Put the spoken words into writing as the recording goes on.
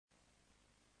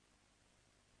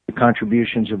the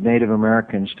contributions of Native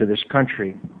Americans to this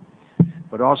country,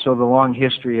 but also the long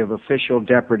history of official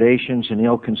depredations and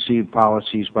ill-conceived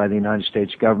policies by the United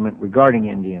States government regarding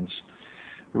Indians.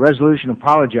 The resolution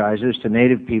apologizes to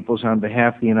Native peoples on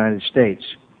behalf of the United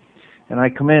States, and I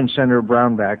commend Senator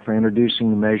Brownback for introducing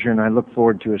the measure, and I look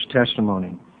forward to his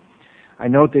testimony. I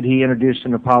note that he introduced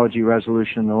an apology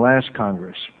resolution in the last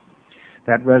Congress.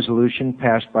 That resolution,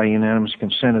 passed by unanimous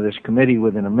consent of this committee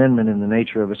with an amendment in the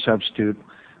nature of a substitute,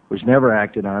 was never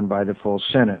acted on by the full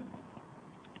Senate.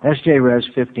 S.J. Res.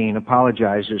 15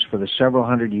 apologizes for the several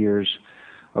hundred years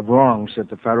of wrongs that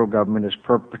the federal government has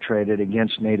perpetrated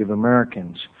against Native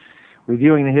Americans.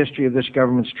 Reviewing the history of this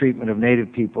government's treatment of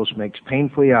Native peoples makes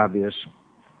painfully obvious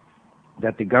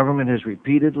that the government has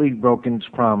repeatedly broken its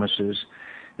promises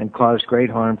and caused great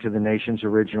harm to the nation's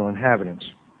original inhabitants.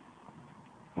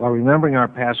 While remembering our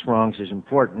past wrongs is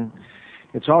important,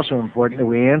 it's also important that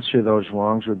we answer those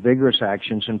wrongs with vigorous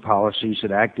actions and policies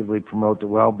that actively promote the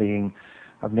well-being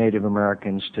of Native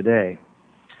Americans today.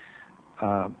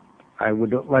 I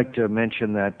would like to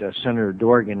mention that Senator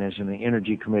Dorgan is in the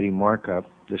Energy Committee markup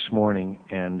this morning,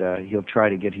 and he'll try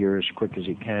to get here as quick as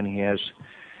he can. He has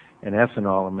an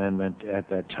ethanol amendment at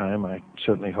that time. I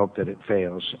certainly hope that it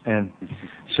fails. And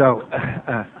so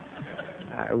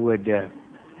I would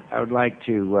like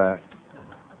to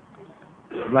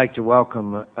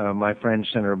welcome my friend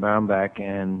Senator Brownback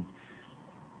and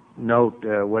note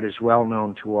what is well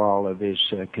known to all of his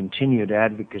continued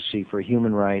advocacy for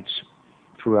human rights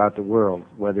throughout the world,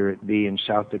 whether it be in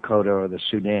South Dakota or the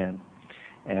Sudan,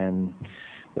 and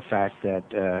the fact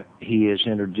that he has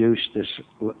introduced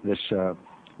this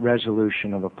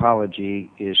resolution of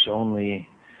apology is only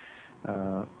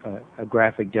a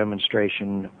graphic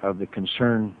demonstration of the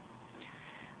concern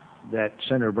that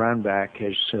Senator Brownback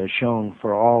has shown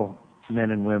for all men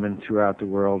and women throughout the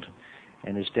world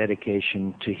and his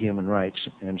dedication to human rights.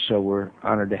 And so we're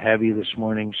honored to have you this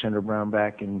morning, Senator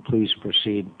Brownback, and please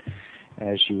proceed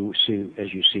as you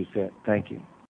see fit. Thank you.